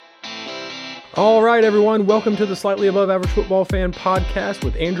All right, everyone. Welcome to the Slightly Above Average Football Fan podcast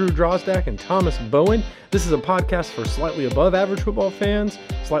with Andrew Drozdak and Thomas Bowen. This is a podcast for slightly above average football fans,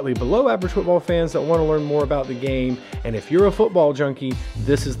 slightly below average football fans that want to learn more about the game. And if you're a football junkie,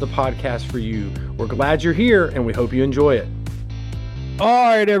 this is the podcast for you. We're glad you're here, and we hope you enjoy it. All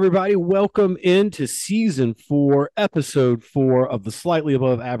right, everybody. Welcome into Season 4, Episode 4 of the Slightly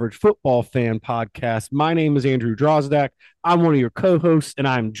Above Average Football Fan podcast. My name is Andrew Drozdak. I'm one of your co-hosts, and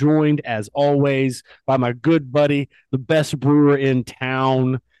I'm joined, as always, by my good buddy, the best brewer in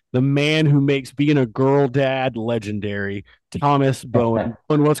town, the man who makes being a girl dad legendary, Thomas Bowen.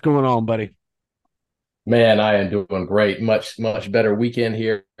 What's going on, buddy? Man, I am doing great. Much better weekend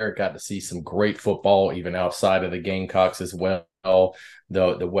here. Got to see some great football, even outside of the Gamecocks as well.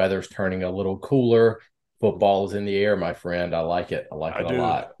 The weather's turning a little cooler. Football is in the air, my friend. I like it. I like it a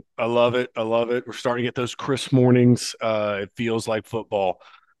lot. I love it. We're starting to get those crisp mornings. It feels like football.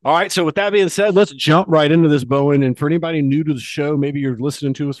 All right, so with that being said, let's jump right into this, Bowen. And for anybody new to the show, maybe you're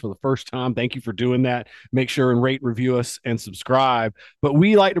listening to us for the first time, thank you for doing that. Make sure and rate, review us, and subscribe. But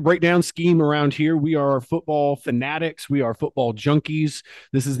we like to break down scheme around here. We are football fanatics. We are football junkies.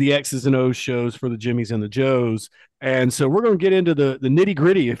 This is the X's and O's shows for the Jimmies and the Joes. And so we're going to get into the nitty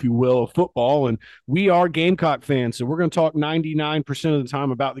gritty, if you will, of football. And we are Gamecock fans. So we're going to talk 99% of the time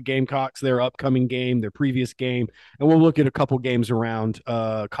about the Gamecocks, their upcoming game, their previous game. And we'll look at a couple games around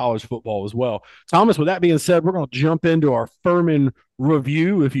college football as well. Thomas, with that being said, we're going to jump into our Furman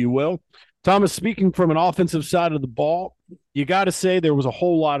review, if you will. Thomas, speaking from an offensive side of the ball, you got to say there was a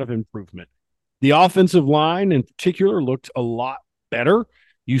whole lot of improvement. The offensive line in particular looked a lot better.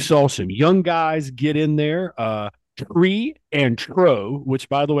 You saw some young guys get in there. Tree and Tro, which,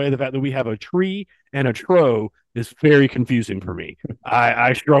 by the way, the fact that we have a tree and a Tro is very confusing for me.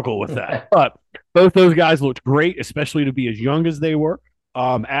 I struggle with that. But both those guys looked great, especially to be as young as they were.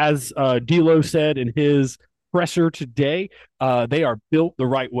 As D'Lo said in his presser today, they are built the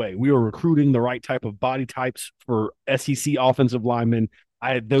right way. We are recruiting the right type of body types for SEC offensive linemen.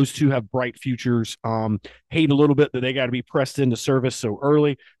 Those two have bright futures. Hate a little bit that they got to be pressed into service so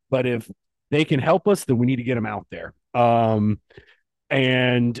early, but if they can help us, then we need to get them out there.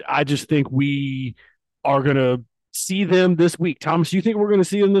 And I just think we are going to see them this week. Thomas, do you think we're going to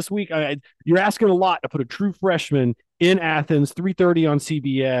see them this week? You're asking a lot to put a true freshman in Athens, 3:30 on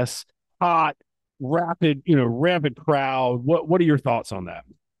CBS, hot, rapid crowd. What are your thoughts on that?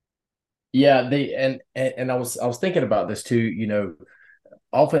 Yeah, I was thinking about this too.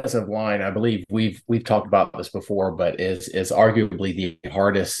 Offensive line, I believe we've talked about this before, but is arguably the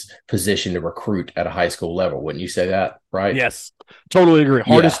hardest position to recruit at a high school level. Wouldn't you say that, right? Yes, totally agree.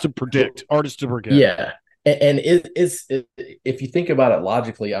 Hardest to predict. Yeah. And if you think about it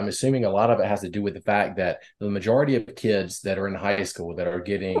logically, I'm assuming a lot of it has to do with the fact that the majority of kids that are in high school that are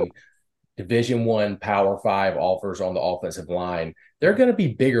getting Division I, Power 5 offers on the offensive line, they're going to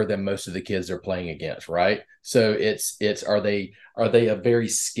be bigger than most of the kids they're playing against, right? So it's are they a very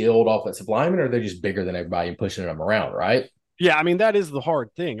skilled offensive lineman, or are they just bigger than everybody and pushing them around, right? Yeah, I mean, that is the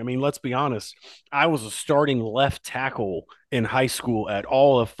hard thing. I mean, let's be honest. I was a starting left tackle in high school at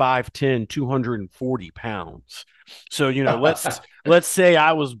all of 5'10", 240 pounds. So, let's say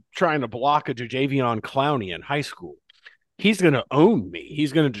I was trying to block a Jadeveon Clowney in high school. He's going to own me.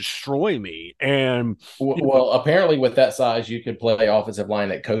 He's going to destroy me. And well, apparently with that size, you could play offensive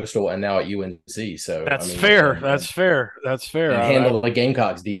line at Coastal and now at UNC. So that's fair. That's fair. And handle the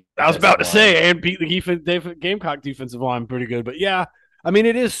Gamecocks defense. I was about to say, and beat the Gamecock defensive line pretty good. But yeah, I mean,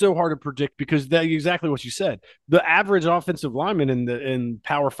 it is so hard to predict because that's exactly what you said. The average offensive lineman in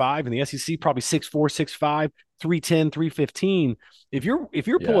Power 5 in the SEC probably 6'4", 6'5", 310, 315. If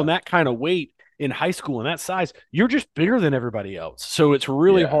you're pulling that kind of weight in high school and that size, you're just bigger than everybody else. So it's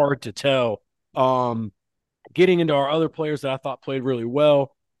really hard to tell. Getting into our other players that I thought played really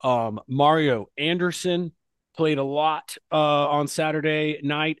well, Mario Anderson played a lot on Saturday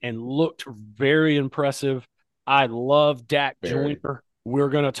night and looked very impressive. I love Dak Joyner. We're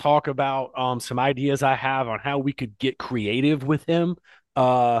going to talk about some ideas I have on how we could get creative with him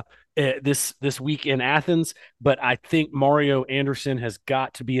this week in Athens, but I think Mario Anderson has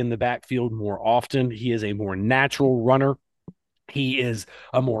got to be in the backfield more often. He is a more natural runner. He is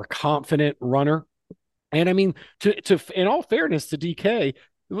a more confident runner. And I mean, to in all fairness to DK,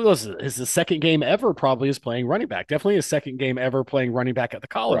 is the second game ever probably is playing running back. Definitely his second game ever playing running back at the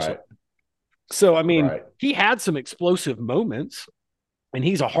college level. So, I mean, he had some explosive moments, and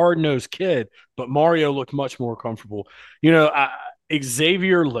he's a hard-nosed kid, but Mario looked much more comfortable.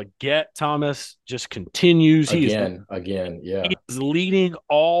 Xavier Legette, Thomas, just continues. Again, He's leading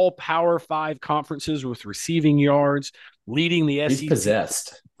all Power 5 conferences with receiving yards, leading the SEC. He's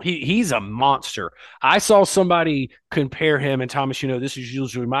possessed. He's a monster. I saw somebody compare him, and Thomas, this is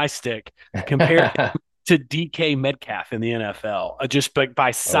usually my stick, compare to DK Metcalf in the NFL, just by Oh,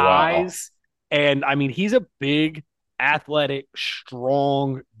 wow. size. And I mean, he's a big, athletic,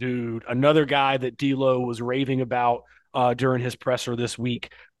 strong dude. Another guy that D'Lo was raving about during his presser this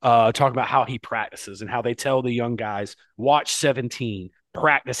week, talking about how he practices and how they tell the young guys, watch 17,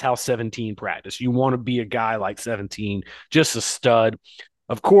 practice how 17 practice. You want to be a guy like 17, just a stud.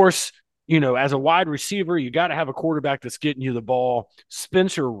 Of course, as a wide receiver, you got to have a quarterback that's getting you the ball.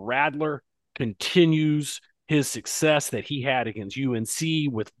 Spencer Radler continues his success that he had against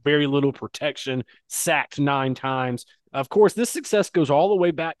UNC with very little protection, sacked 9 times. Of course, this success goes all the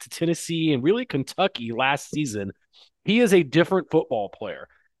way back to Tennessee and really Kentucky last season. He is a different football player.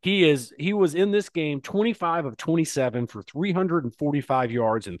 He was in this game 25 of 27 for 345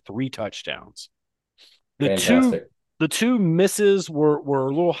 yards and 3 touchdowns. The two Fantastic. the two misses were a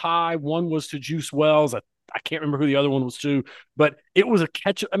little high. One was to Juice Wells. I can't remember who the other one was to, but it was a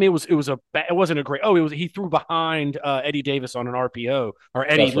catch. I mean, it wasn't a great. Oh, it was he threw behind Eddie Davis on an RPO, or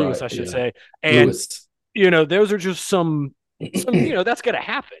Eddie That's Lewis, right. I should Yeah. say. And Lewis. those are just some that's going to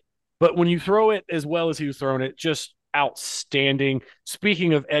happen. But when you throw it as well as he was throwing it, just outstanding.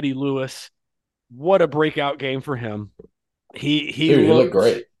 Speaking of Eddie Lewis, what a breakout game for him. He Dude, he looked looked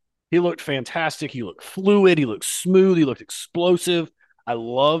great. he looked fantastic. He looked fluid. He looked smooth. He looked explosive. I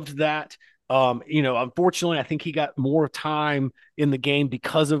loved that. Unfortunately, I think he got more time in the game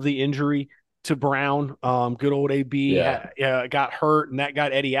because of the injury to Brown. Good old AB Yeah. got hurt, and that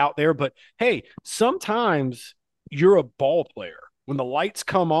got Eddie out there. But hey, sometimes you're a ball player. When the lights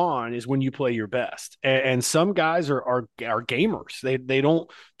come on is when you play your best. And some guys are gamers. They don't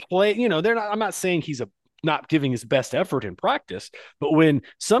play. They're not. I'm not saying he's not giving his best effort in practice. But when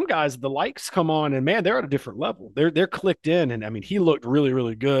some guys, the lights come on and man, they're at a different level. They're clicked in. And I mean, he looked really,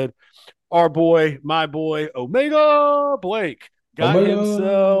 really good. Our boy, my boy, Omega Blake got Omega.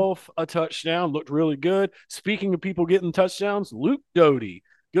 himself a touchdown, looked really good. Speaking of people getting touchdowns, Luke Doty.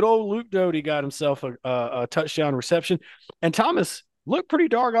 Good old Luke Doty got himself a touchdown reception. And Thomas looked pretty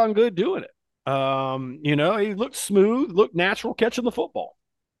doggone good doing it. He looked smooth, looked natural catching the football.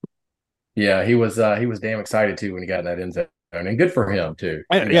 Yeah, he was damn excited too when he got in that end zone, and good for him too.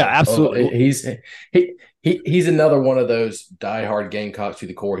 Yeah, absolutely. He's another one of those diehard Gamecocks to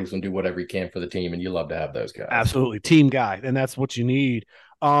the core. He's going to do whatever he can for the team, and you love to have those guys. Absolutely. Team guy. And that's what you need.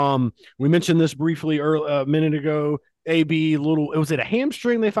 We mentioned this briefly a minute ago. AB little, was it a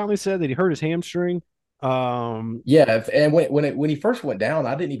hamstring? They finally said that he hurt his hamstring. Yeah, and when he first went down,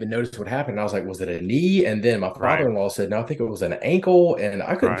 I didn't even notice what happened. I was like, was it a knee? And then my Right, father-in-law said, no, I think it was an ankle, and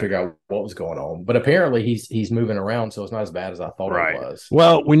I couldn't right, figure out what was going on. But apparently he's moving around, so it's not as bad as I thought it right. was.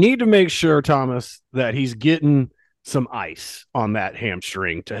 Well, we need to make sure, Thomas, that he's getting some ice on that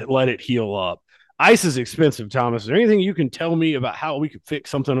hamstring to let it heal up. Ice is expensive, Thomas. Is there anything you can tell me about how we could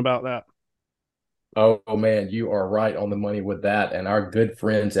fix something about that? Oh man, you are right on the money with that. And our good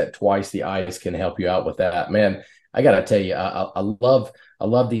friends at Twice the Ice can help you out with that. Man, I gotta tell you, I love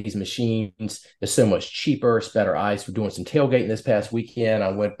these machines. It's so much cheaper, it's better ice. We're doing some tailgating this past weekend.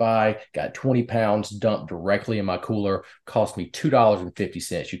 I went by, got 20 pounds dumped directly in my cooler, cost me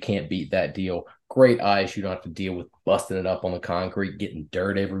 $2.50. You can't beat that deal. Great ice. You don't have to deal with busting it up on the concrete, getting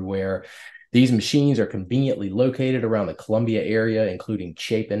dirt everywhere. These machines are conveniently located around the Columbia area, including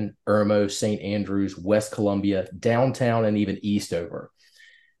Chapin, Irmo, St. Andrews, West Columbia, downtown, and even Eastover.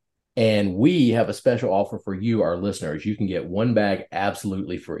 And we have a special offer for you, our listeners. You can get one bag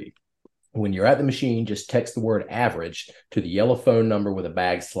absolutely free. When you're at the machine, just text the word average to the yellow phone number with a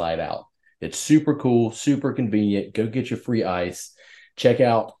bag slide out. It's super cool, super convenient. Go get your free ice. Check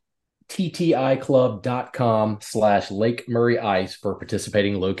out tticlub.com/Lake Murray Ice for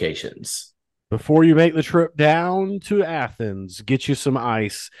participating locations. Before you make the trip down to Athens, get you some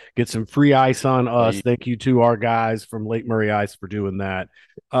ice, get some free ice on us. Thank you to our guys from Lake Murray Ice for doing that.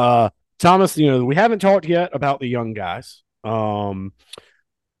 Thomas, we haven't talked yet about the young guys.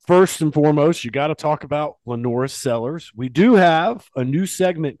 First and foremost, you got to talk about Lenora Sellers. We do have a new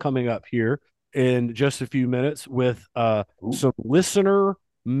segment coming up here in just a few minutes with some listener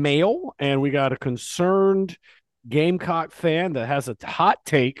mail, and we got a concerned Gamecock fan that has a hot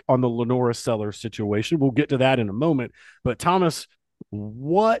take on the Lenora Sellers situation. We'll get to that in a moment. But Thomas,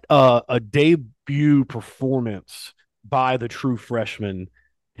 what a debut performance by the true freshman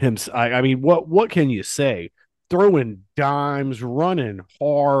himself. I mean, what can you say? Throwing dimes, running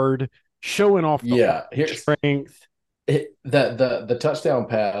hard, showing off the Yeah, here's strength. the touchdown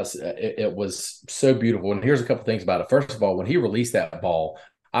pass. It was so beautiful. And here's a couple things about it. First of all, when he released that ball,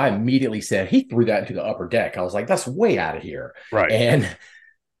 I immediately said he threw that into the upper deck. I was like, that's way out of here. Right. And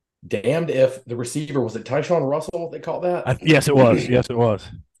damned if the receiver was it Tyshawn Russell that caught that. Yes, it was. Yes, it was.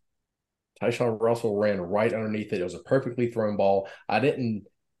 Tyshawn Russell ran right underneath it. It was a perfectly thrown ball. I didn't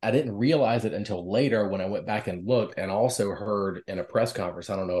realize it until later when I went back and looked, and also heard in a press conference.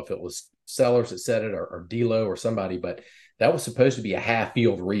 I don't know if it was Sellers that said it, or D'Lo or somebody, but that was supposed to be a half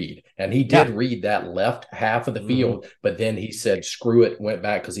field read, and he did Yeah. read that left half of the Mm-hmm. field. But then he said, "Screw it," went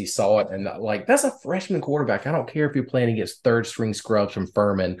back because he saw it, and like that's a freshman quarterback. I don't care if you're playing against third string scrubs from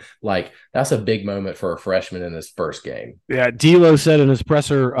Furman. Like that's a big moment for a freshman in his first game. Yeah, D'Lo said in his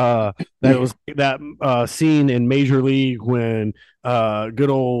presser that it was that scene in Major League when good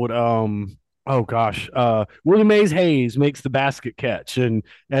old oh gosh Willie Mays Hayes makes the basket catch, and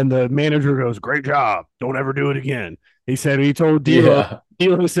the manager goes, "Great job, don't ever do it again." He said he told D'Lo. Yeah,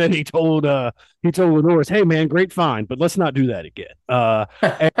 D'Lo said he told Lenores, "Hey man, great find, but let's not do that again."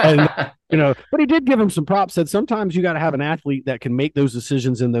 And but he did give him some props. Said sometimes you got to have an athlete that can make those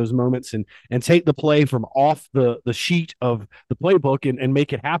decisions in those moments and take the play from off the sheet of the playbook and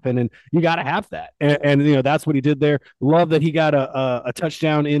make it happen. And you got to have that. And that's what he did there. Love that he got a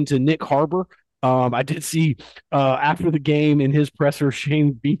touchdown into Nick Harbor. I did see after the game in his presser,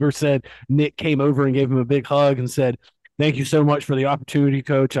 Shane Bieber said Nick came over and gave him a big hug and said, "Thank you so much for the opportunity,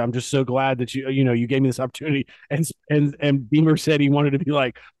 Coach. I'm just so glad that you gave me this opportunity." And Beamer said he wanted to be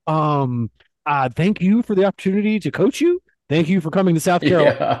like, "Thank you for the opportunity to coach you. Thank you for coming to South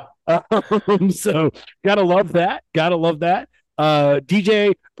Carolina." yeah. So gotta love that. Gotta love that.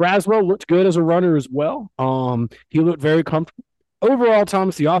 DJ Braswell looked good as a runner as well. He looked very comfortable. Overall,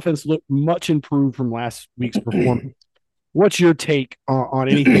 Thomas, the offense looked much improved from last week's performance. What's your take on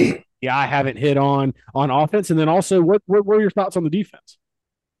anything? Yeah, I haven't hit on offense, and then also, what were your thoughts on the defense?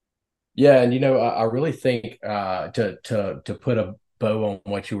 Yeah, and I really think to put a bow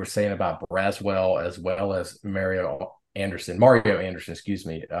on what you were saying about Braswell as well as Mario Anderson, excuse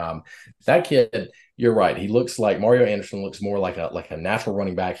me. That kid, you're right. He looks like Mario Anderson looks more like a natural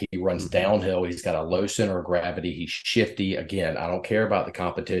running back. He runs downhill. He's got a low center of gravity. He's shifty. Again, I don't care about the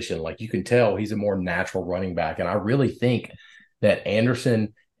competition. Like you can tell, he's a more natural running back, and I really think that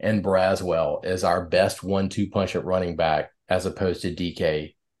Anderson and Braswell is our best 1-2 punch at running back as opposed to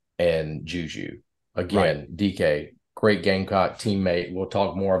DK and Juju. Right, Again, DK, great Gamecock teammate. We'll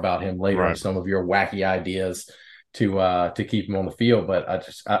talk more about him later and right. some of your wacky ideas to keep him on the field. But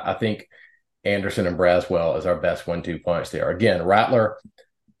I think Anderson and Braswell is our best 1-2 punch there. Again, Rattler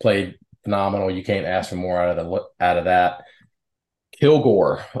played phenomenal. You can't ask for more out of that.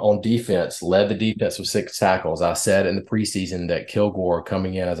 Kilgore on defense led the defense with 6 tackles. I said in the preseason that Kilgore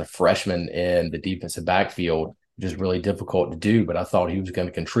coming in as a freshman in the defensive backfield, which is really difficult to do, but I thought he was going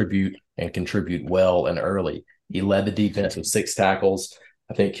to contribute and contribute well and early. He led the defense with 6 tackles.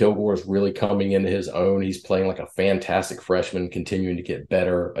 I think Kilgore is really coming into his own. He's playing like a fantastic freshman, continuing to get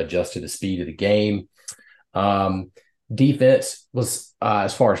better, adjust to the speed of the game. Defense was,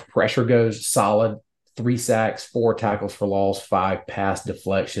 as far as pressure goes, solid. 3 sacks, 4 tackles for loss, 5 pass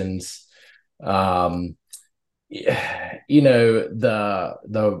deflections. Um,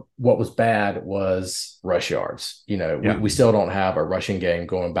 the what was bad was rush yards. We, Yeah, we still don't have a rushing game.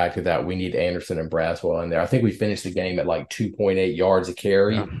 Going back to that, we need Anderson and Braswell in there. I think we finished the game at like 2.8 yards a yeah,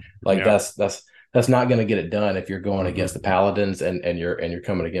 carry. Like yeah. that's not going to get it done if you're going against the Mm-hmm. Paladins and you're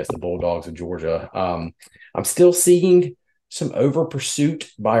coming against the Bulldogs of Georgia. I'm still seeing some over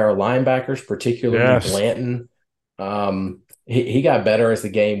pursuit by our linebackers, particularly Yes. Blanton. He got better as the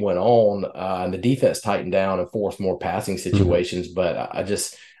game went on, and the defense tightened down and forced more passing Mm-hmm. situations. But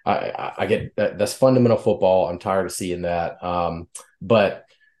I get that's fundamental football. I'm tired of seeing that. But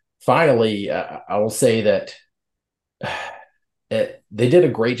finally, I will say that they did a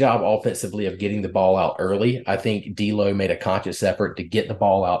great job offensively of getting the ball out early. I think D'Lo made a conscious effort to get the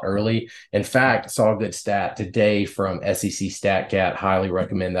ball out early. In fact, saw a good stat today from SEC StatCat. Highly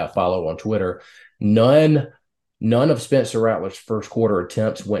recommend that follow on Twitter. None None of Spencer Rattler's first quarter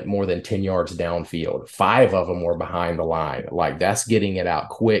attempts went more than 10 yards downfield. 5 of them were behind the line. Like that's getting it out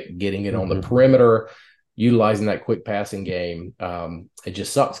quick, getting it on the Mm-hmm. perimeter, utilizing that quick passing game. It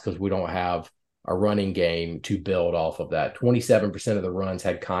just sucks because we don't have a running game to build off of that. 27% of the runs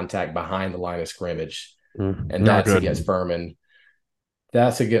had contact behind the line of scrimmage, and Not that's good. against Furman.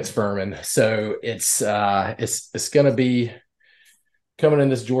 That's against Furman. So it's going to be coming in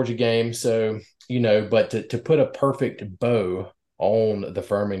this Georgia game. So, but to put a perfect bow on the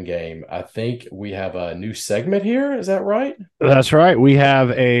Furman game, I think we have a new segment here. Is that right? That's right. We have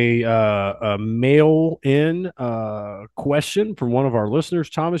a mail in question from one of our listeners.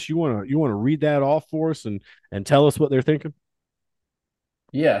 Thomas, you want to read that off for us and tell us what they're thinking?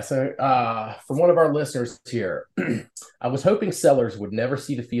 Yeah, so from one of our listeners here, I was hoping Sellers would never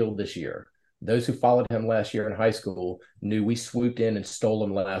see the field this year. Those who followed him last year in high school knew we swooped in and stole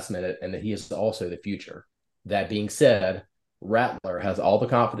him last minute, and that he is also the future. That being said, Rattler has all the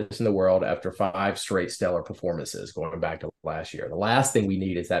confidence in the world after 5 straight stellar performances going back to last year. The last thing we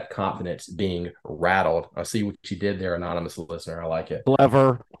need is that confidence being rattled. I see what you did there, anonymous listener. I like it.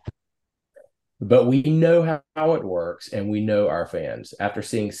 Clever. But we know how it works, and we know our fans. After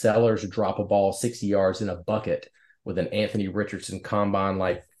seeing Sellers drop a ball 60 yards in a bucket with an Anthony Richardson combine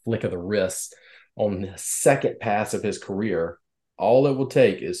like flick of the wrist on the second pass of his career, all it will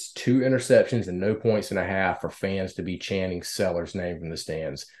take is 2 interceptions and no points and a half for fans to be chanting Sellers' name from the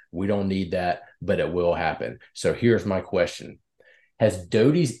stands. We don't need that, but it will happen. So here's my question. Has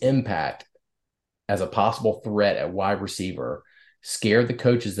Doty's impact as a possible threat at wide receiver scared the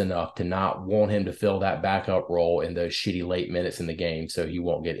coaches enough to not want him to fill that backup role in those shitty late minutes in the game so he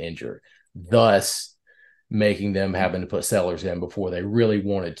won't get injured, thus making them having to put Sellers in before they really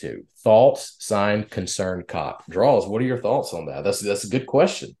wanted to? Thoughts? Signed, Concerned Cop. Draws, what are your thoughts on that? That's a good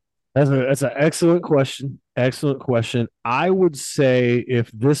question. That's an excellent question. Excellent question. I would say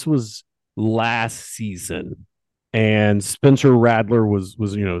if this was last season and Spencer Radler was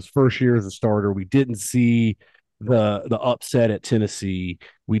his first year as a starter, we didn't see the upset at Tennessee.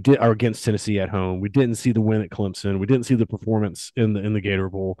 We did or against Tennessee at home. We didn't see the win at Clemson. We didn't see the performance in the Gator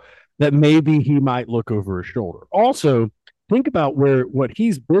Bowl. That maybe he might look over his shoulder. Also, think about what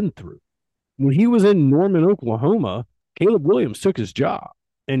he's been through. When he was in Norman, Oklahoma, Caleb Williams took his job,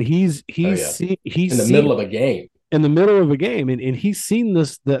 and he's Oh he's yeah. seen he's In the seen middle of a game. in the middle of a game, and he's seen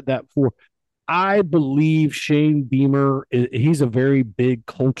that for. I believe Shane Beamer, he's a very big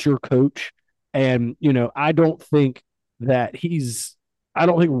culture coach. And, I don't think that I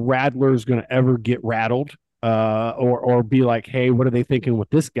don't think Radler's going to ever get rattled or be like, hey, what are they thinking with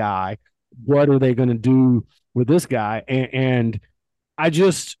this guy? What are they going to do with this guy? And I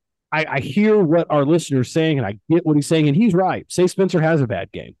just, I hear what our listener's saying and I get what he's saying. And he's right. Say Spencer has a bad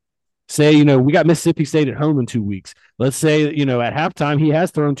game. Say, we got Mississippi State at home in 2 weeks. Let's say, at halftime, he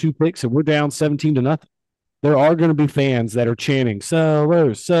has thrown 2 picks and we're down 17-0. There are going to be fans that are chanting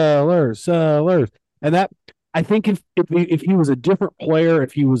Sellers, Sellers, Sellers. And that, I think if he was a different player,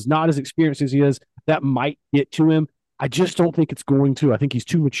 if he was not as experienced as he is, that might get to him. I just don't think it's going to. I think he's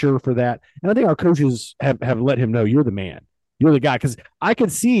too mature for that. And I think our coaches have let him know you're the man. You're the guy. Because I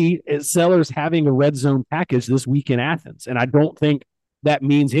could see Sellers having a red zone package this week in Athens. And I don't think that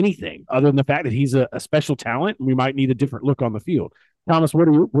means anything other than the fact that he's a special talent. And we might need a different look on the field. Thomas, what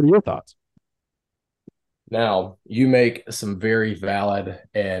are your thoughts? Now, you make some very valid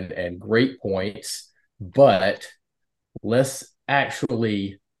and great points, but let's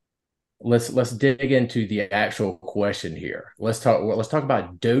actually let's dig into the actual question here. Let's talk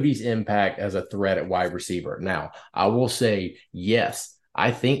about Doty's impact as a threat at wide receiver. Now, I will say yes,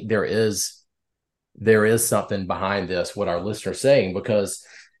 I think there is something behind this, what our listeners saying, because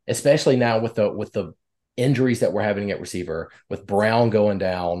especially now with the injuries that we're having at receiver, with Brown going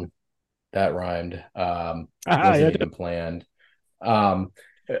down, that rhymed. Wasn't even planned. Um,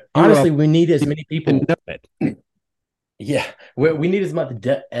 You're Honestly, we need as many and people. know it. Yeah, we need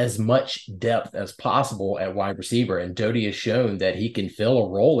as much depth as possible at wide receiver, and Doty has shown that he can fill a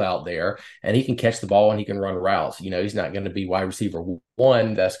role out there, and he can catch the ball and he can run routes. He's not going to be wide receiver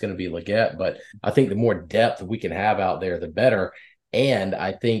one. That's going to be Leggett, but I think the more depth we can have out there, the better. And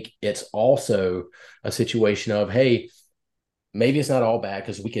I think it's also a situation of, hey, maybe it's not all bad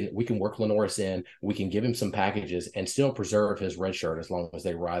because we can work Lenoris in, we can give him some packages and still preserve his red shirt as long as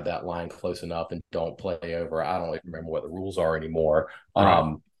they ride that line close enough and don't play over. I don't even remember what the rules are anymore.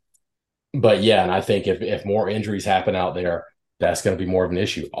 Right. But yeah, and I think if more injuries happen out there, that's going to be more of an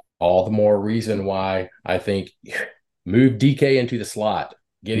issue. All the more reason why I think move DK into the slot,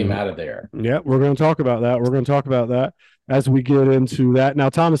 get him Mhm. out of there. Yeah, we're going to talk about that. We're going to talk about that as we get into that. Now,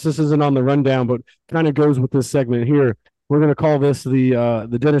 Thomas, this isn't on the rundown, but kind of goes with this segment here. We're going to call this the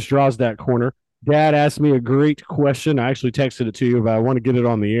Dennis Drozdak corner. Dad asked me a great question. I actually texted it to you, but I want to get it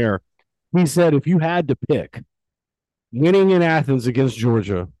on the air. He said, if you had to pick winning in Athens against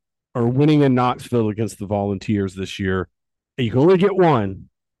Georgia or winning in Knoxville against the Volunteers this year, and you can only get one,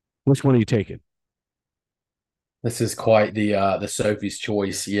 which one are you taking? This is quite the Sophie's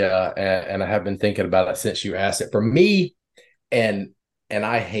choice, yeah, and I have been thinking about it since you asked it. For me, and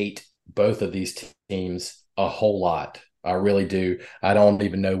I hate both of these teams a whole lot. I really do. I don't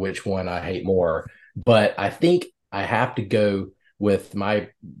even know which one I hate more, but I think I have to go with my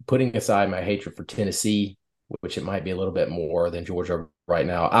putting aside my hatred for Tennessee, which it might be a little bit more than Georgia right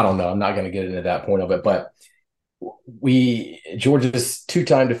now. I don't know. I'm not going to get into that point of it, but Georgia's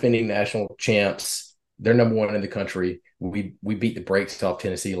two-time defending national champs. They're number one in the country. We beat the brakes off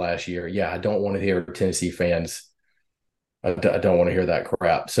Tennessee last year. Yeah, I don't want to hear Tennessee fans. I don't want to hear that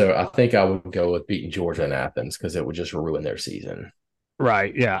crap. So I think I would go with beating Georgia in Athens because it would just ruin their season.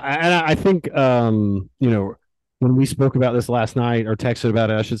 Right. Yeah. And I think, when we spoke about this last night or texted about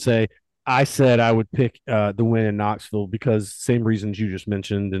it, I should say, I said I would pick the win in Knoxville because same reasons you just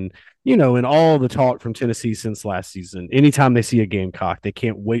mentioned. And, in all the talk from Tennessee since last season, anytime they see a Gamecock, they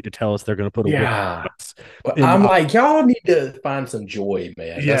can't wait to tell us they're going to put a whip Yeah. on us. But And I'm like, y'all need to find some joy,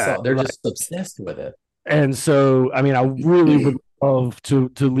 man. That's yeah, all. They're just obsessed with it. and so, I mean, I really would love to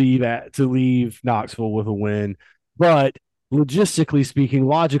leave Knoxville with a win, but logistically speaking,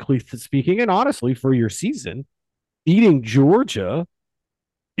 logically speaking, and honestly, for your season, beating Georgia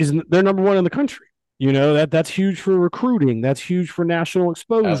is they're number one in the country. That's huge for recruiting. That's huge for national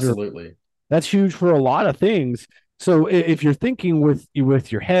exposure. Absolutely. That's huge for a lot of things. So if you're thinking with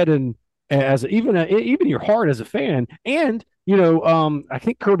your head and as even your heart as a fan, and I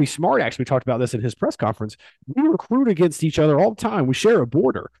think Kirby Smart actually talked about this in his press conference. We recruit against each other all the time. We share a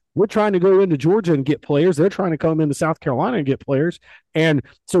border. We're trying to go into Georgia and get players. They're trying to come into South Carolina and get players. And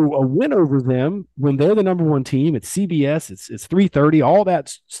so a win over them when they're the number one team, it's CBS, it's 3:30, all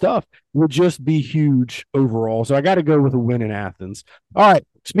that stuff would just be huge overall. So I got to go with a win in Athens. All right.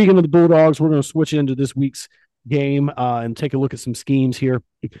 Speaking of the Bulldogs, we're going to switch into this week's game and take a look at some schemes here.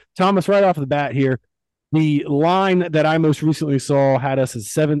 Thomas, right off the bat here, the line that I most recently saw had us as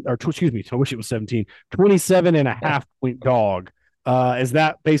excuse me, I wish it was 17, 27 and a half point dog. Is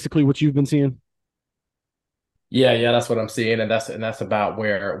that basically what you've been seeing? Yeah, that's what I'm seeing, and that's about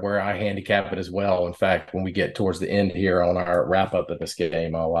where I handicap it as well. In fact, when we get towards the end here on our wrap up of this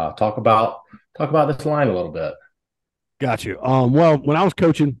game, I'll talk about this line a little bit. Got you. Well, when I was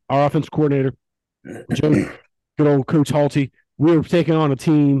coaching, our offense coordinator, Joe, good old Coach Halty, we were taking on a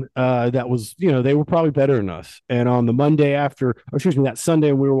team that was, they were probably better than us. And on the Monday after, or excuse me, that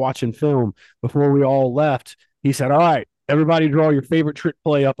Sunday when we were watching film before we all left, he said, "All right, everybody draw your favorite trick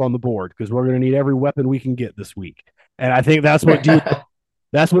play up on the board because we're going to need every weapon we can get this week." And I think that's what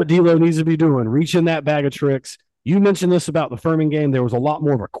D'Lo needs to be doing, reaching that bag of tricks. You mentioned this about the Furman game. There was a lot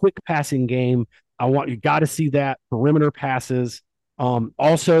more of a quick passing game. You got to see that perimeter passes.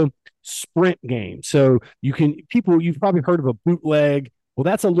 Also, sprint game. So you've probably heard of a bootleg. Well,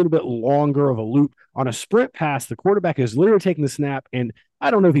 that's a little bit longer of a loop. On a sprint pass, the quarterback is literally taking the snap, and I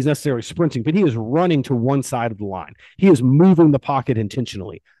don't know if he's necessarily sprinting, but he is running to one side of the line. He is moving the pocket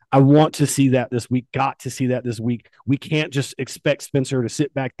intentionally. I want to see that this week. Got to see that this week. We can't just expect Spencer to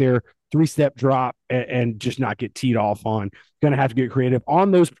sit back there, three-step drop, and just not get teed off on. Going to have to get creative.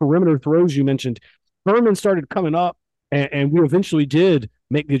 On those perimeter throws you mentioned, Furman started coming up, and we eventually did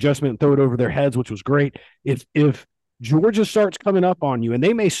make the adjustment and throw it over their heads, which was great. If Georgia starts coming up on you, and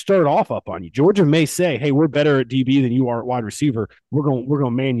they may start off up on you, Georgia may say, "Hey, we're better at DB than you are at wide receiver. We're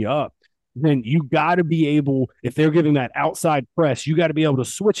gonna man you up." Then you got to be able, if they're giving that outside press, you got to be able to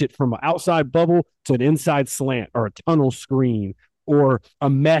switch it from an outside bubble to an inside slant or a tunnel screen or a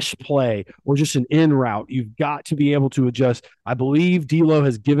mesh play or just an in route. You've got to be able to adjust. I believe D'Lo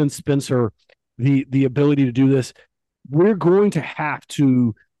has given Spencer the ability to do this. We're going to have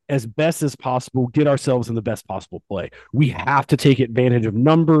to, as best as possible, get ourselves in the best possible play. We have to take advantage of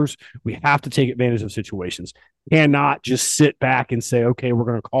numbers. We have to take advantage of situations. Cannot just sit back and say, "Okay, we're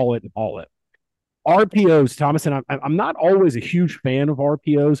going to call it and call it." RPOs, Thomas, and I'm not always a huge fan of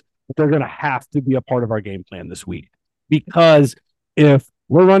RPOs, but they're going to have to be a part of our game plan this week because if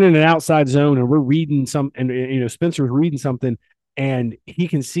we're running an outside zone and we're reading Spencer's reading something and he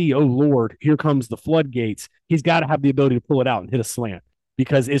can see, oh Lord, here comes the floodgates. He's got to have the ability to pull it out and hit a slant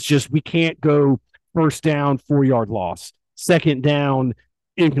because it's just we can't go first down, 4-yard loss, second down,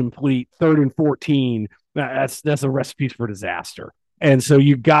 incomplete, third and 14. That's a recipe for disaster. And so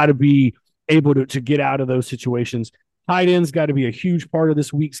you got to be able to get out of those situations. Tight ends got to be a huge part of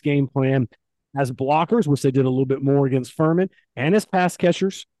this week's game plan as blockers, which they did a little bit more against Furman, and as pass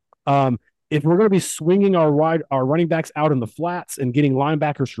catchers. If we're going to be swinging our running backs out in the flats and getting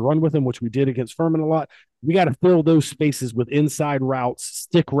linebackers to run with them, which we did against Furman a lot, we got to fill those spaces with inside routes,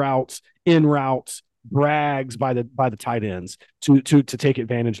 stick routes, in routes, brags by the tight ends to take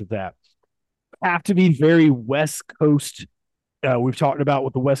advantage of that. Have to be very West Coast. We've talked about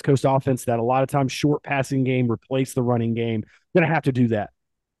with the West Coast offense that a lot of times short passing game replace the running game. Going to have to do that.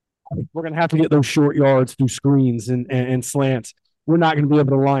 We're going to have to get those short yards through screens and slants. We're not going to be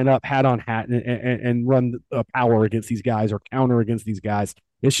able to line up hat on hat and run power against these guys or counter against these guys.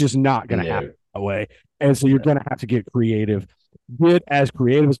 It's just not going to happen that way. And so you're going to have to get as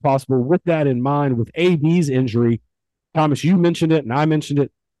creative as possible. With that in mind, with AB's injury, Thomas, you mentioned it and I mentioned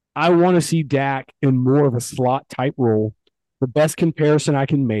it. I want to see Dak in more of a slot type role. The best comparison I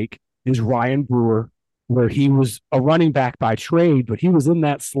can make is Ryan Brewer, where he was a running back by trade, but he was in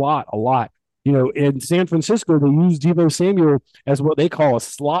that slot a lot. In San Francisco, they use Deebo Samuel as what they call a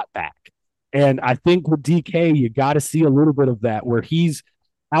slot back. And I think with DK, you got to see a little bit of that where he's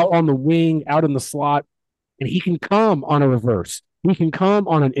out on the wing, out in the slot, and he can come on a reverse. He can come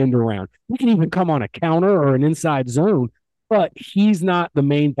on an end around. He can even come on a counter or an inside zone, but he's not the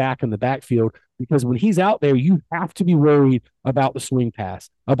main back in the backfield because when he's out there, you have to be worried about the swing pass,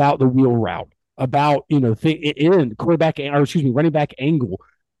 about the wheel route, about in quarterback or running back angle.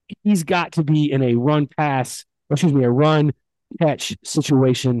 He's got to be in a run pass, a run catch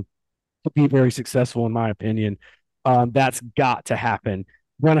situation to be very successful, in my opinion. That's got to happen.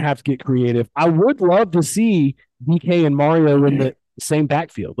 Going to have to get creative. I would love to see DK and Mario in the same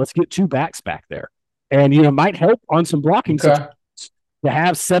backfield. Let's get two backs back there. And, it might help on some blocking situations to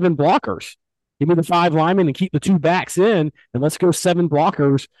have 7 blockers. Give me the 5 linemen and keep the 2 backs in, and let's go 7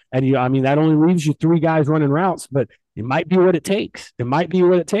 blockers. And, that only leaves you 3 guys running routes, but it might be what it takes. It might be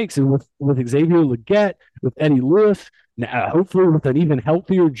what it takes. And with Xavier Legette, with Eddie Lewis, hopefully with an even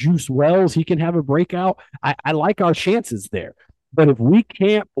healthier Juice Wells, he can have a breakout. I like our chances there. But if we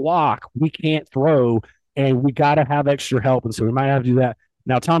can't block, we can't throw, and we got to have extra help. And so we might have to do that.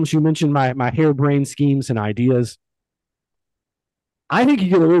 Now, Thomas, you mentioned my harebrained schemes and ideas. I think you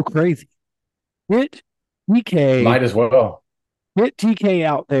get a little crazy. Hit DK. Might as well. Hit DK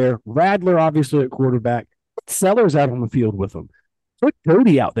out there. Radler, obviously, at quarterback. Put Sellers out on the field with him. Put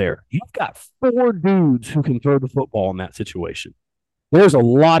Cody out there. You've got 4 dudes who can throw the football in that situation. There's a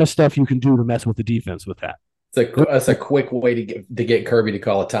lot of stuff you can do to mess with the defense with that. That's a quick way to get Kirby to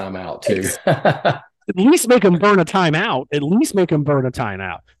call a timeout too. At least make him burn a timeout.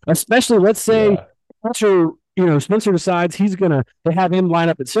 Especially, let's say Spencer decides they have him line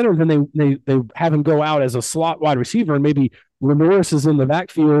up at center, then they have him go out as a slot wide receiver, and maybe Lenoris is in the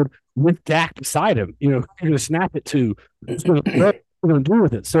backfield with Dak beside him. You're going to snap it to. Who's going to do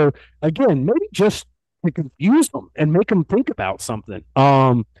with it? So again, maybe just to confuse them and make them think about something.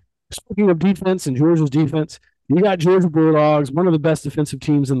 Speaking of defense and Georgia's defense, you got Georgia Bulldogs, one of the best defensive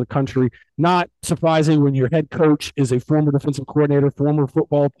teams in the country. Not surprising when your head coach is a former defensive coordinator, former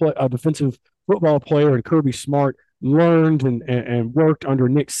defensive football player, and Kirby Smart learned and worked under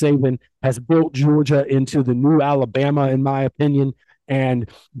Nick Saban, has built Georgia into the new Alabama, in my opinion, and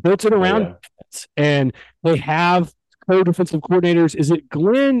built it around defense. And they have co-defensive coordinators. Is it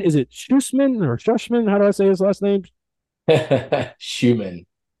Glenn? Is it Schumann? How do I say his last name? Schumann.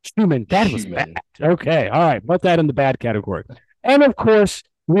 That was bad. Okay. All right. Put that in the bad category. And of course,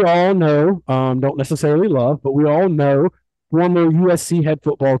 we all know, don't necessarily love, but we all know former USC head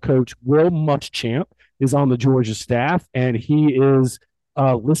football coach Will Muschamp is on the Georgia staff, and he is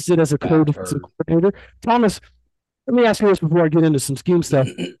listed as a co-defensive coordinator. Thomas, let me ask you this before I get into some scheme stuff.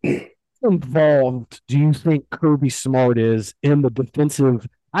 How involved do you think Kirby Smart is in the defensive?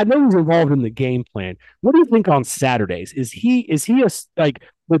 I know he's involved in the game plan. What do you think on Saturdays? Is he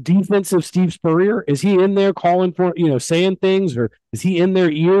the defensive Steve Spurrier? Is he in there calling for, saying things, or is he in their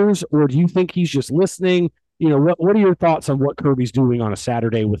ears, or do you think he's just listening? What are your thoughts on what Kirby's doing on a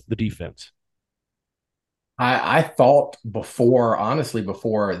Saturday with the defense? I thought before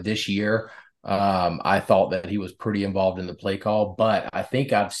this year, I thought that he was pretty involved in the play call, but I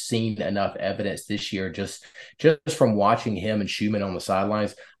think I've seen enough evidence this year just from watching him and Schumann on the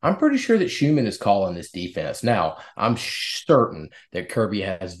sidelines. I'm pretty sure that Schumann is calling this defense. Now, I'm certain that Kirby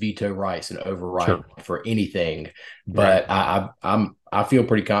has veto rights and override for anything, but I feel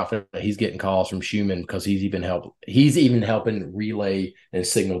pretty confident that he's getting calls from Schumann because he's even helping relay and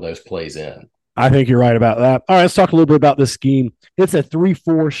signal those plays in. I think you're right about that. All right, let's talk a little bit about this scheme. It's a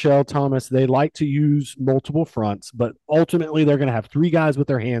 3-4 shell, Thomas. They like to use multiple fronts, but ultimately they're going to have 3 guys with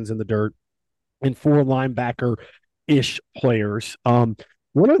their hands in the dirt and 4 linebacker-ish players.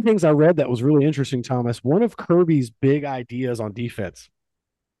 One of the things I read that was really interesting, Thomas, one of Kirby's big ideas on defense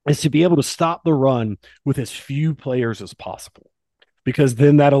is to be able to stop the run with as few players as possible, because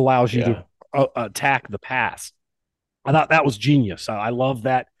then that allows you to attack the pass. I thought that was genius. I love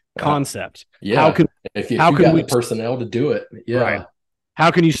that concept. If you got the personnel to do it, right. How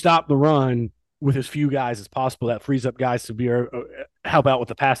can you stop the run with as few guys as possible? That frees up guys to be help out with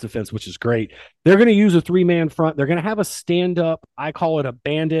the pass defense, which is great. They're going to use a 3-man front. They're going to have a stand-up. I call it a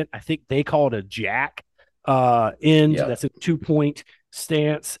bandit. I think they call it a jack end. That's a 2-point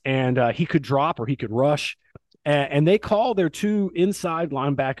stance, and he could drop or he could rush. And they call their 2 inside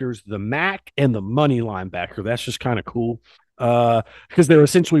linebackers the Mac and the money linebacker. That's just kind of cool. Because they're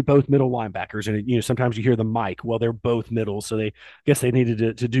essentially both middle linebackers, and sometimes you hear the Mike. Well, they're both middle, so they guess they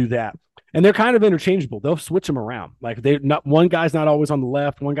needed to do that. And they're kind of interchangeable. They'll switch them around. Like they're not one guy's not always on the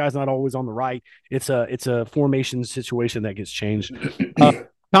left, one guy's not always on the right. It's a formation situation that gets changed. Uh,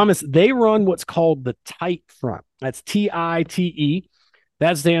 Thomas, they run what's called the tight front. That's TITE.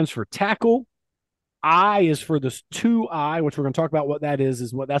 That stands for tackle. I is for this 2I, which we're going to talk about what that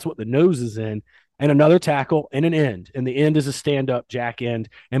is that's what the nose is in, and another tackle and an end. And the end is a stand-up jack end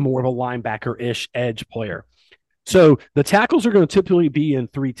and more of a linebacker-ish edge player. So the tackles are going to typically be in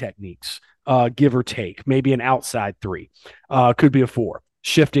three techniques, give or take, maybe an outside three, could be a four,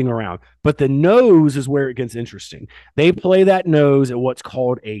 shifting around. But the nose is where it gets interesting. They play that nose at what's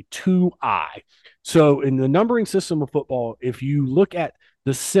called a 2I. So in the numbering system of football, if you look at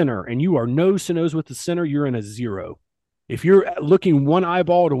the center and you are nose to nose with the center, you're in a 0. If you're looking one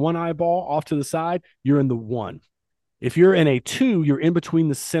eyeball to one eyeball off to the side, you're in the 1. If you're in a 2, you're in between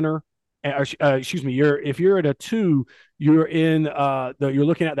the center. Excuse me. If you're at a 2, you're you're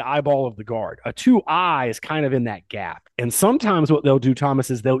looking at the eyeball of the guard. A 2I is kind of in that gap. And sometimes what they'll do, Thomas,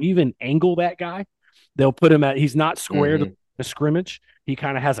 is they'll even angle that guy. They'll put him he's not square to the scrimmage. He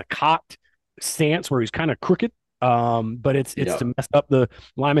kind of has a cocked stance where he's kind of crooked. But it's to mess up the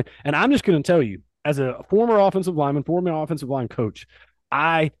lineman. And I'm just going to tell you, as a former offensive line coach,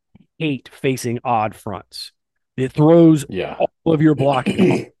 I hate facing odd fronts. It throws all of your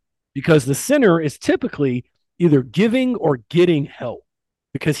blocking because the center is typically either giving or getting help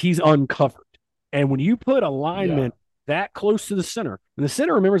because he's uncovered. And when you put a lineman that close to the center, and the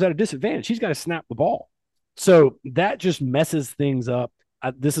center, remembers, at a disadvantage, he's got to snap the ball. So that just messes things up.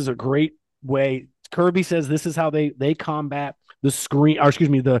 This is a great way. Kirby says this is how they combat the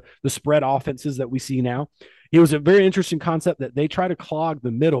spread offenses that we see now. It was a very interesting concept that they try to clog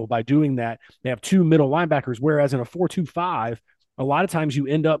the middle by doing that. They have two middle linebackers, whereas in a 4-2-5, a lot of times you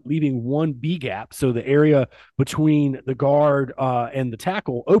end up leaving one B gap, so the area between the guard and the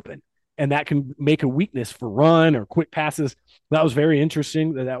tackle open, and that can make a weakness for run or quick passes. That was very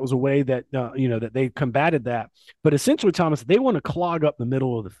interesting. That was a way that that they combated that. But essentially, Thomas, they want to clog up the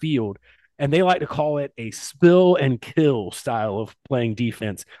middle of the field. And they like to call it a spill and kill style of playing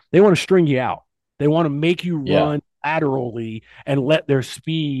defense. They want to string you out. They want to make you run laterally and let their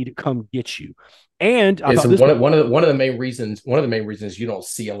speed come get you. And one of the main reasons you don't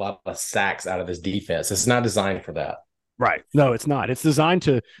see a lot of sacks out of this defense. It's not designed for that. Right. No, it's not. It's designed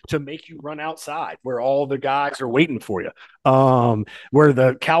to make you run outside where all the guys are waiting for you, where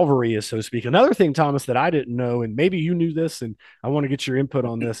the cavalry is, so to speak. Another thing, Thomas, that I didn't know, and maybe you knew this, and I want to get your input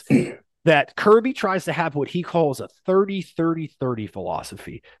on this, that Kirby tries to have what he calls a 30-30-30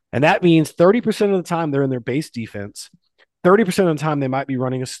 philosophy. And that means 30% of the time they're in their base defense, 30% of the time they might be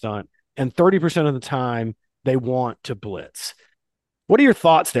running a stunt, and 30% of the time they want to blitz. What are your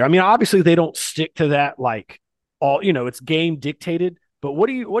thoughts there? I mean, obviously they don't stick to that like it's game dictated, but what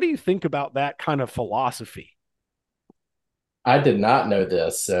do you think about that kind of philosophy? I did not know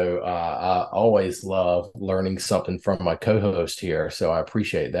this, so I always love learning something from my co-host here, so I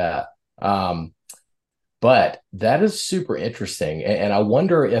appreciate that. But that is super interesting. And I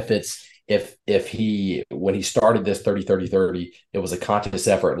wonder if he, when he started this 30-30-30, it was a conscious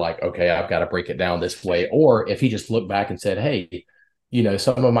effort, like, okay, I've got to break it down this way. Or if he just looked back and said, hey,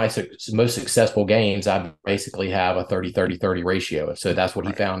 some of my most successful games, I basically have a 30-30-30 ratio. So that's what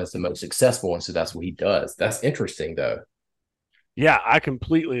he found as the most successful. And so that's what he does. That's interesting, though. Yeah, I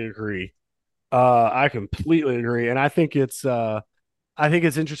completely agree. And I think it's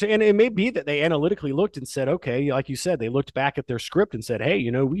interesting. And it may be that they analytically looked and said, okay, like you said, they looked back at their script and said,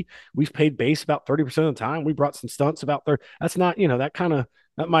 hey, we've paid base about 30% of the time. We brought some stunts about 30. That's not,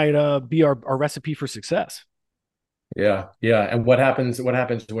 that might be our recipe for success. Yeah. Yeah. And what happens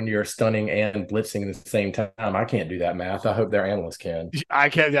when you're stunning and blitzing at the same time? I can't do that math. I hope their analysts can. I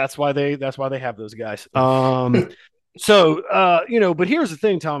can. That's why they have those guys. So, but here's the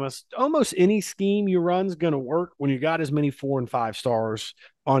thing, Thomas. Almost any scheme you run is going to work when you got as many 4 and 5 stars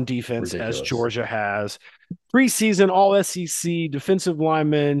on defense as Georgia has. Preseason All SEC defensive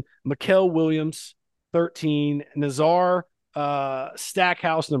lineman Mikael Williams, 13. Nazar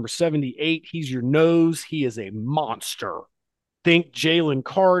Stackhouse, number 78. He's your nose. He is a monster. Think Jalen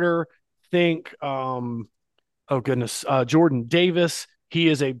Carter. Think, Jordan Davis. He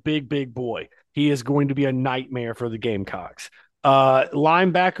is a big, big boy. He is going to be a nightmare for the Gamecocks.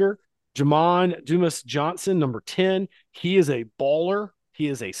 Linebacker, Jamon Dumas Johnson, number 10. He is a baller. He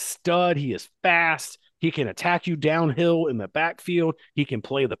is a stud. He is fast. He can attack you downhill in the backfield. He can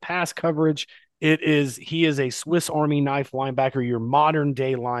play the pass coverage. He is a Swiss Army knife linebacker, your modern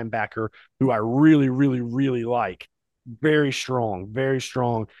day linebacker, who I really, really, really like. Very strong, very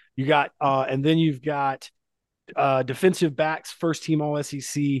strong. You got and then you've got defensive backs, first team all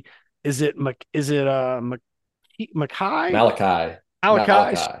SEC. Is it Mackay? Malachi. Malachi?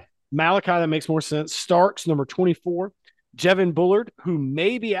 Malachi. Malachi, that makes more sense. Starks, number 24. Jevin Bullard, who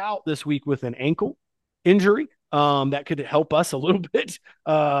may be out this week with an ankle injury. That could help us a little bit.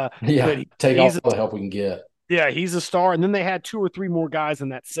 But Yeah, take he's all a the help we can get. yeah, he's a star. And then they had two or three more guys in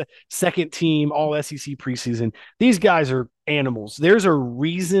that second team, all SEC preseason. These guys are animals. There's a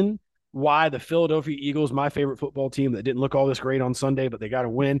reason why the Philadelphia Eagles, my favorite football team that didn't look all this great on Sunday, but they got to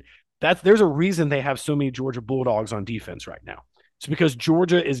win. There's a reason they have so many Georgia Bulldogs on defense right now. It's because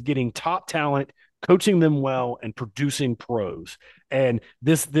Georgia is getting top talent, coaching them well, and producing pros. And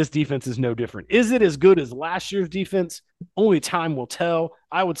this defense is no different. Is it as good as last year's defense? Only time will tell.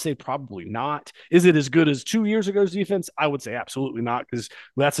 I would say probably not. Is it as good as 2 years ago's defense? I would say absolutely not, because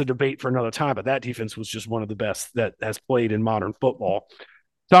that's a debate for another time. But that defense was just one of the best that has played in modern football.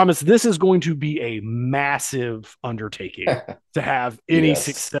 Thomas, this is going to be a massive undertaking to have any Yes.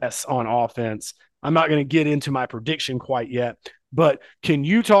 success on offense. I'm not going to get into my prediction quite yet, but can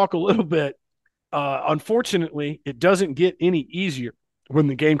you talk a little bit? Unfortunately, it doesn't get any easier when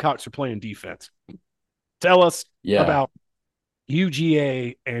the Gamecocks are playing defense. Tell us Yeah. about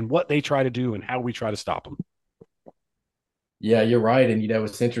UGA and what they try to do and how we try to stop them. Yeah, you're right. And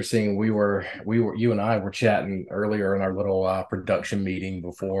it's interesting. You and I were chatting earlier in our little production meeting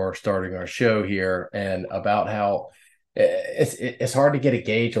before starting our show here, and about how it's hard to get a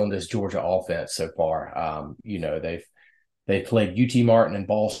gauge on this Georgia offense so far. They've played UT Martin and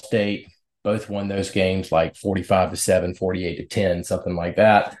Ball State, both won those games like 45-7, 48-10, something like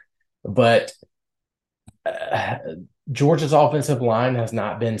that. But uh, Georgia's offensive line has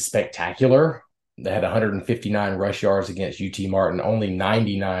not been spectacular. They had 159 rush yards against UT Martin, only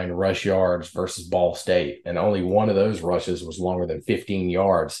 99 rush yards versus Ball State, and only one of those rushes was longer than 15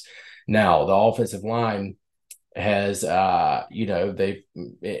 yards. Now, the offensive line has, they've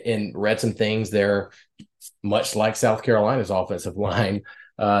read some things. They're much like South Carolina's offensive line.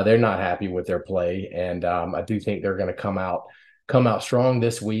 They're not happy with their play, and I do think they're going to come out strong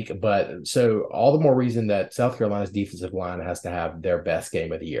this week. But so all the more reason that South Carolina's defensive line has to have their best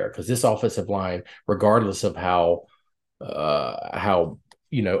game of the year, because this offensive line, regardless of how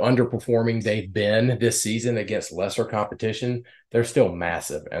underperforming they've been this season against lesser competition, they're still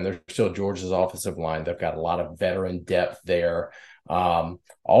massive, and they're still Georgia's offensive line. They've got a lot of veteran depth there.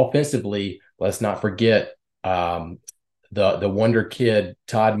 Offensively, let's not forget the wonder kid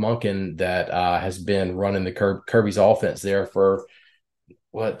Todd Monken that has been running the Kirby's offense there for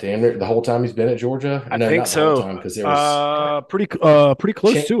what, damn it, the whole time he's been at Georgia. I No, think not the whole so. time, because there was Pretty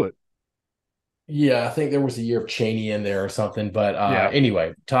close to it. yeah, I think there was a year of Cheney in there or something. But Yeah.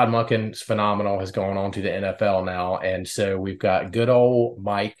 anyway, Todd Monken's phenomenal, has gone on to the NFL now. And so we've got good old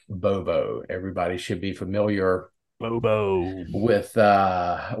Mike Bobo. Everybody should be familiar Bobo. with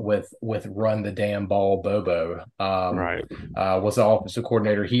run the damn ball Bobo. Right. Was the offensive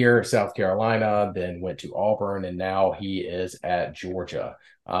coordinator here, South Carolina, then went to Auburn, and now he is at Georgia.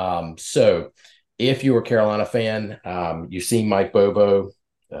 So if you're a Carolina fan, you've seen Mike Bobo.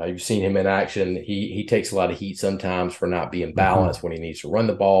 You've seen him in action. He takes a lot of heat sometimes for not being Mm-hmm. balanced when he needs to run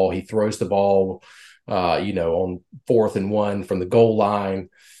the ball. He throws the ball, on 4th and 1 from the goal line.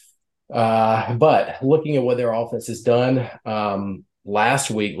 But looking at what their offense has done,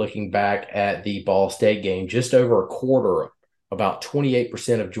 last week, looking back at the Ball State game, just over a quarter, about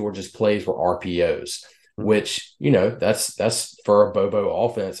 28% of Georgia's plays were RPOs, which, that's for a Bobo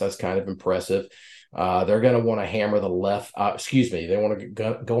offense. That's kind of impressive. They're going to want to hammer the left. They want to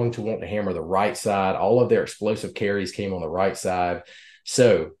going to want to hammer the right side. All of their explosive carries came on the right side.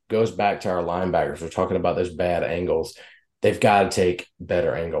 So goes back to our linebackers. We're talking about those bad angles. They've got to take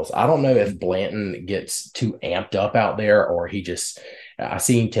better angles. I don't know if Blanton gets too amped up out there, or I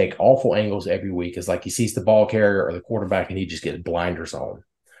see him take awful angles every week. It's like he sees the ball carrier or the quarterback and he just gets blinders on.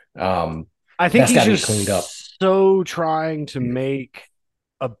 I think That's he's got to get cleaned up. just so trying to make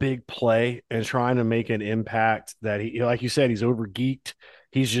a big play and trying to make an impact that he, like you said, he's over geeked.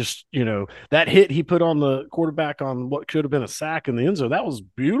 He's just, that hit he put on the quarterback on what could have been a sack in the end zone. That was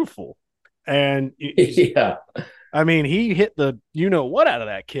beautiful. And Yeah. I mean, he hit the what out of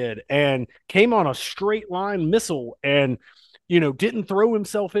that kid and came on a straight line missile and didn't throw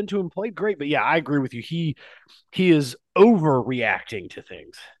himself into him, played great. But yeah, I agree with you. He is overreacting to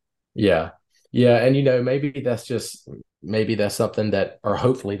things. Yeah. Yeah. And, maybe that's something that, or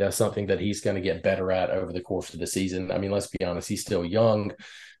hopefully that's something that he's going to get better at over the course of the season. I mean, let's be honest, he's still young.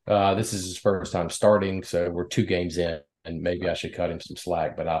 This is his first time starting. So we're 2 games in, and maybe I should cut him some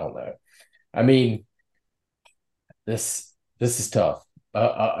slack, but I don't know. I mean, This is tough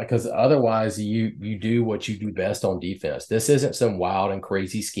because otherwise you do what you do best on defense. This isn't some wild and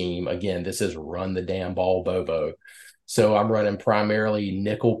crazy scheme. Again, this is run the damn ball, Bobo. So I'm running primarily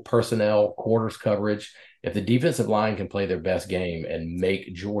nickel personnel, quarters coverage. If the defensive line can play their best game and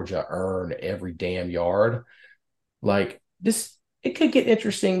make Georgia earn every damn yard, like this, it could get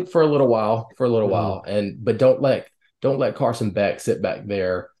interesting for a little while, Mhm. And but don't let Carson Beck sit back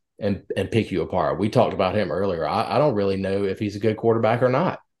there and pick you apart. We talked about him earlier. I don't really know if he's a good quarterback or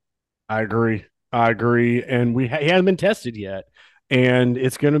not. I agree. I agree. And he hasn't been tested yet. And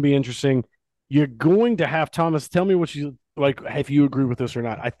it's going to be interesting. You're going to have Thomas. Tell me what you like, if you agree with this or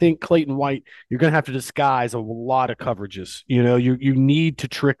not. I think Clayton White, you're going to have to disguise a lot of coverages. You need to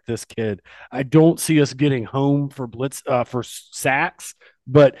trick this kid. I don't see us getting home for blitz for sacks,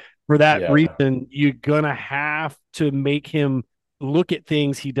 but for that Yeah. reason, you're going to have to make him look at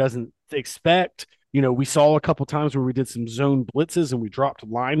things he doesn't expect. We saw a couple times where we did some zone blitzes and we dropped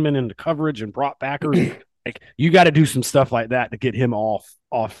linemen into coverage and brought backers. Like, you got to do some stuff like that to get him off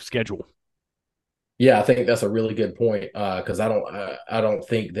schedule. Yeah, I think that's a really good point because I don't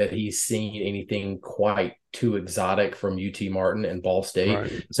think that he's seen anything quite too exotic from UT Martin and Ball State.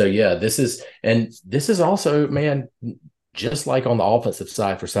 Right. So yeah, this is also, man, just like on the offensive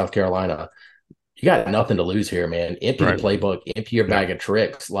side for South Carolina, you got nothing to lose here, man. Empty the Right. playbook, empty your Yep. bag of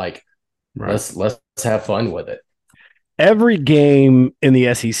tricks. Like Right. let's have fun with it. Every game in the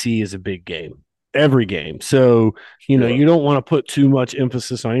SEC is a big game. Every game. So, you Sure. don't want to put too much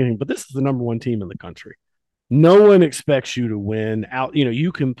emphasis on anything, but this is the number one team in the country. No one expects you to win out.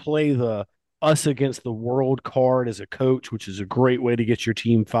 You can play the us against the world card as a coach, which is a great way to get your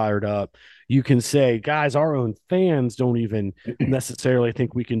team fired up. You can say, guys, our own fans don't even necessarily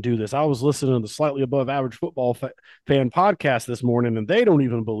think we can do this. I was listening to the Slightly Above Average Football Fan podcast this morning, and they don't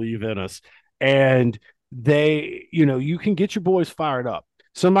even believe in us. And you can get your boys fired up.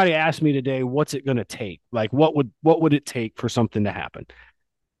 Somebody asked me today, what's it going to take? Like, what would it take for something to happen?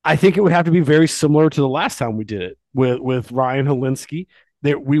 I think it would have to be very similar to the last time we did it with Ryan Helinski.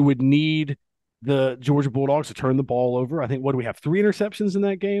 That we would need the Georgia Bulldogs to turn the ball over. I think, what do we have? 3 interceptions in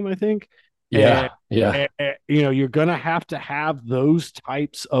that game, I think. And, Yeah, yeah, you're gonna have to have those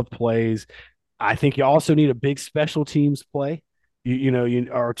types of plays. I think you also need a big special teams play. You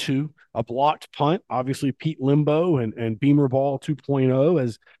or two, a blocked punt. Obviously, Pete Limbo and Beamer Ball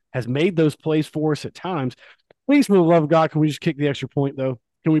 2.0 has made those plays for us at times. Please, for the love of God, can we just kick the extra point, though?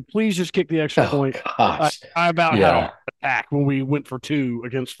 Can we please just kick the extra oh point? gosh, I about had a heart yeah, attack when we went for two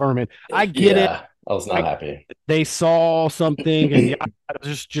against Furman. I get it. yeah. I was not I happy. They saw something, and yeah,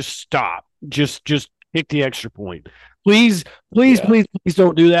 just stop. Just kick the extra point. Please, please, Yeah, please, please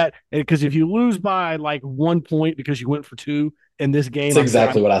don't do that. Because if you lose by like 1 point because you went for two in this it's game,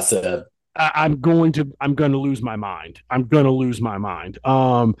 exactly what I said. I'm going to lose my mind. I'm going to lose my mind.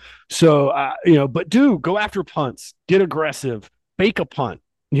 But go after punts, get aggressive, fake a punt,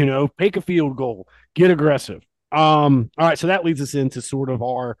 fake a field goal, get aggressive. All right, so that leads us into sort of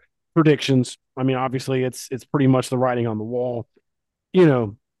our predictions. I mean, obviously, it's pretty much the writing on the wall. You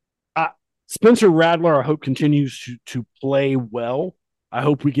know, I, Spencer Radler, I hope, continues to play well. I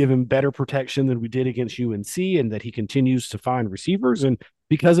hope we give him better protection than we did against UNC, and that he continues to find receivers. And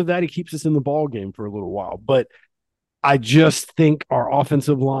because of that, he keeps us in the ball game for a little while. But I just think our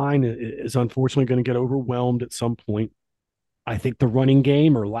offensive line is unfortunately going to get overwhelmed at some point. I think the running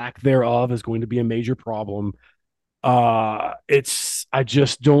game, or lack thereof, is going to be a major problem. I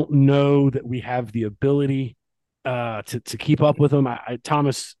just don't know that we have the ability to keep up with them.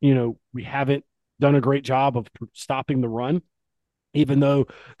 Thomas, we haven't done a great job of stopping the run, even though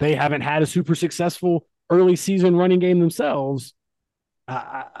they haven't had a super successful early season running game themselves.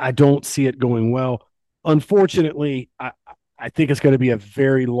 I don't see it going well. Unfortunately, I think it's going to be a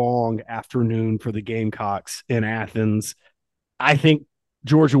very long afternoon for the Gamecocks in Athens. I think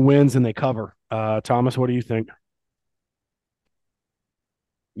Georgia wins and they cover. Thomas, what do you think?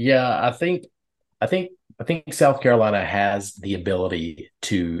 Yeah, I think I think South Carolina has the ability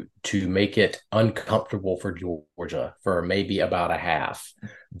to make it uncomfortable for Georgia for maybe about a half.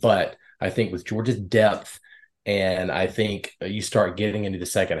 But I think with Georgia's depth, and I think you start getting into the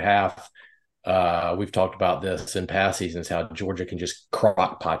second half, we've talked about this in past seasons, how Georgia can just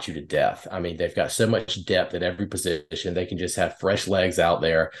crock pot you to death. I mean, they've got so much depth at every position. They can just have fresh legs out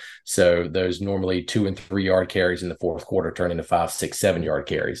there. So those normally 2 and 3 yard carries in the fourth quarter turn into 5, 6, 7 yard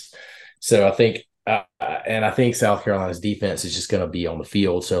carries. So I think South Carolina's defense is just going to be on the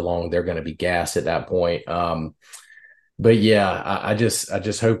field so long they're going to be gassed at that point. But yeah, I just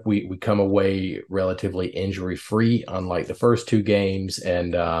hope we come away relatively injury free, unlike the first two games.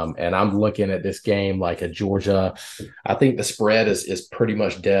 And I'm looking at this game like a Georgia. I think the spread is pretty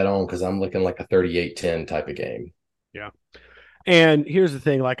much dead on because I'm looking like a 38-10 type of game. Yeah. And here's the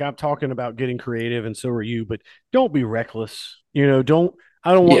thing, like I'm talking about getting creative and so are you, but don't be reckless. Don't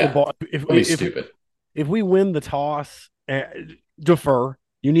I don't want the Yeah, ball if don't be if stupid. if we win the toss, defer.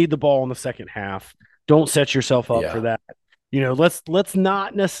 You need the ball in the second half. Don't set yourself up for Yeah, that. Let's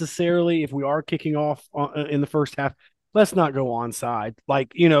not necessarily, if we are kicking off in the first half, let's not go onside.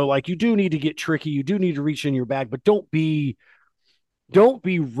 Like you do need to get tricky. You do need to reach in your bag, but don't be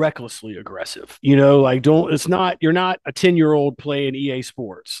recklessly aggressive. Like don't it's not you're not a 10-year-old playing EA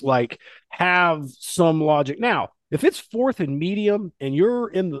Sports. Like have some logic. Now, if it's fourth and medium and you're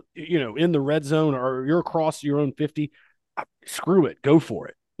in the red zone or you're across your own 50, screw it, go for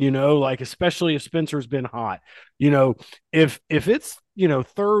it. Like especially if Spencer's been hot. You know, if it's,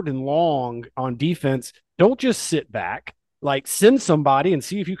 third and long on defense, don't just sit back. Like send somebody and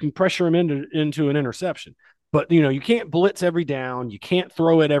see if you can pressure him into an interception. But you can't blitz every down. You can't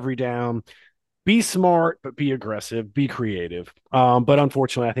throw it every down. Be smart, but be aggressive. Be creative. But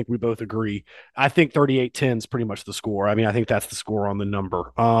unfortunately, I think we both agree. I think 38-10 is pretty much the score. I mean, I think that's the score on the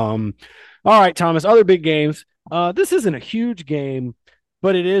number. All right, Thomas. Other big games. This isn't a huge game,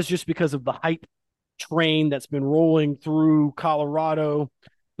 but it is just because of the hype train that's been rolling through Colorado.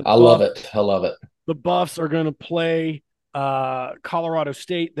 The I love Buff it. I love it. the Buffs are going to play Colorado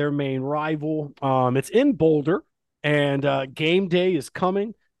State, their main rival. It's in Boulder, and game day is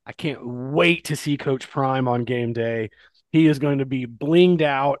coming. I can't wait to see Coach Prime on game day. He is going to be blinged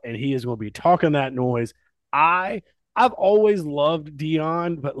out, and he is going to be talking that noise. I I've always loved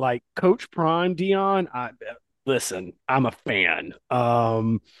Dion, but like Coach Prime Dion, listen, I'm a fan.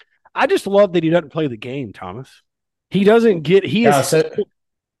 I just love that he doesn't play the game, Thomas. He doesn't get. He Yeah. is. So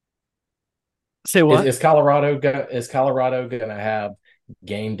Say is, what? is Colorado gonna have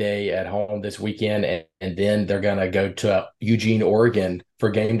game day at home this weekend, and then they're gonna go to Eugene, Oregon for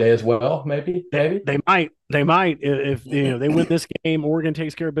game day as well? Maybe, They, maybe. they might. They might if they win this game. Oregon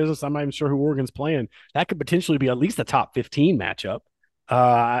takes care of business. I'm not even sure who Oregon's playing. That could potentially be at least a top 15 matchup.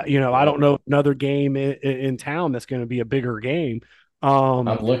 I don't know another game in town that's going to be a bigger game. Um,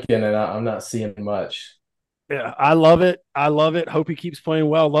 I'm looking and I'm not seeing much. yeah, I love it. I love it. Hope he keeps playing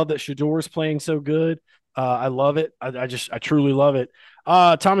well. Love that Shador's playing so good. I love it. I truly love it.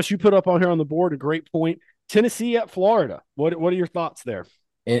 Thomas, you put up on here on the board a great point. Tennessee at Florida. What are your thoughts there?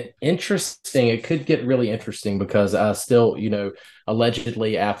 Interesting. It could get really interesting because still,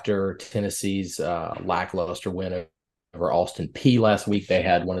 allegedly after Tennessee's lackluster win over Austin P last week, they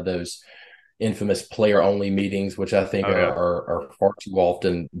had one of those infamous player only meetings, which I think Oh are, yeah, are, are far too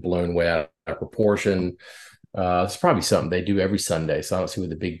often blown way out of proportion. It's probably something they do every Sunday, so I don't see what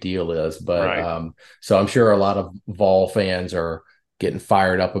the big deal is. But right. so I'm sure a lot of Vol fans are getting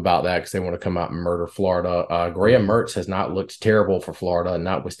fired up about that because they want to come out and murder Florida. Graham Mm-hmm. Mertz has not looked terrible for Florida,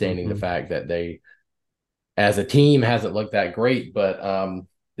 notwithstanding the Mm-hmm. fact that they, as a team, hasn't looked that great. But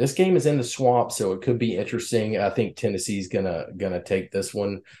this game is in the swamp, so it could be interesting. I think Tennessee's gonna take this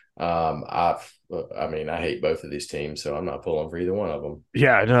one. I mean, I hate both of these teams, so I'm not pulling for either one of them.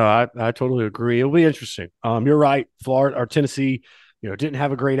 Yeah, no, I totally agree. It'll be interesting. You're right. Florida or Tennessee, didn't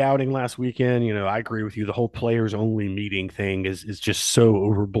have a great outing last weekend. I agree with you. The whole players only meeting thing is just so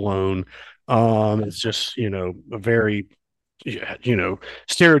overblown. It's just, a very, yeah,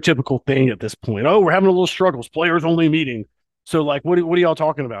 stereotypical thing at this point. Oh, we're having a little struggles. Players only meeting. So, like, what are y'all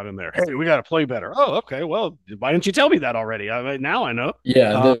talking about in there? Hey, we got to play better. Oh, okay. Well, why didn't you tell me that already? Now I know.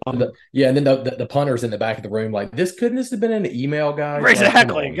 Yeah, Um, and then the punters in the back of the room like couldn't this have been an email, guys? Like, come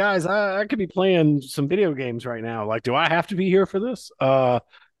Exactly, on. guys. I could be playing some video games right now. Like, do I have to be here for this? All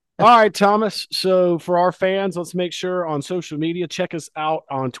right, Thomas. So for our fans, let's make sure on social media, check us out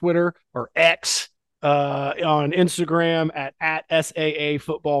on Twitter or X, on Instagram at SAA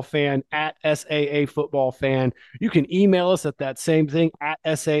Football Fan, at SAA Football Fan. You can email us at that same thing at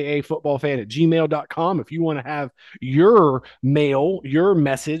SAA Football Fan at gmail.com if you want to have your mail, your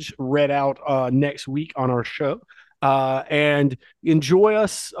message read out next week on our show. And enjoy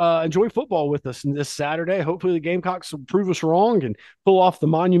football with us this Saturday. Hopefully the Gamecocks will prove us wrong and pull off the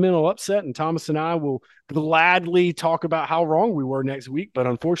monumental upset. And Thomas and I will gladly talk about how wrong we were next week. But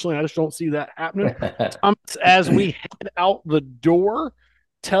unfortunately, I just don't see that happening. Thomas, as we head out the door,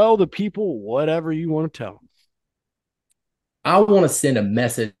 tell the people whatever you want to tell them. I want to send a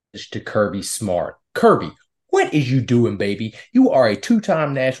message to Kirby Smart. Kirby, what is you doing, baby? You are a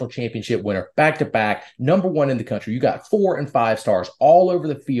two-time national championship winner, back to back, number one in the country. You got 4 and 5 stars all over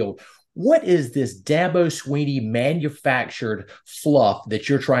the field. What is this Dabo Sweeney manufactured fluff that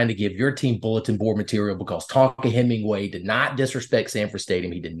you're trying to give your team bulletin board material? Because Tonka Hemingway did not disrespect Sanford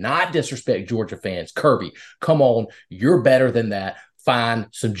Stadium. He did not disrespect Georgia fans. Kirby, come on. You're better than that. Find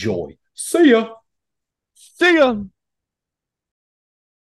some joy. See ya. See ya.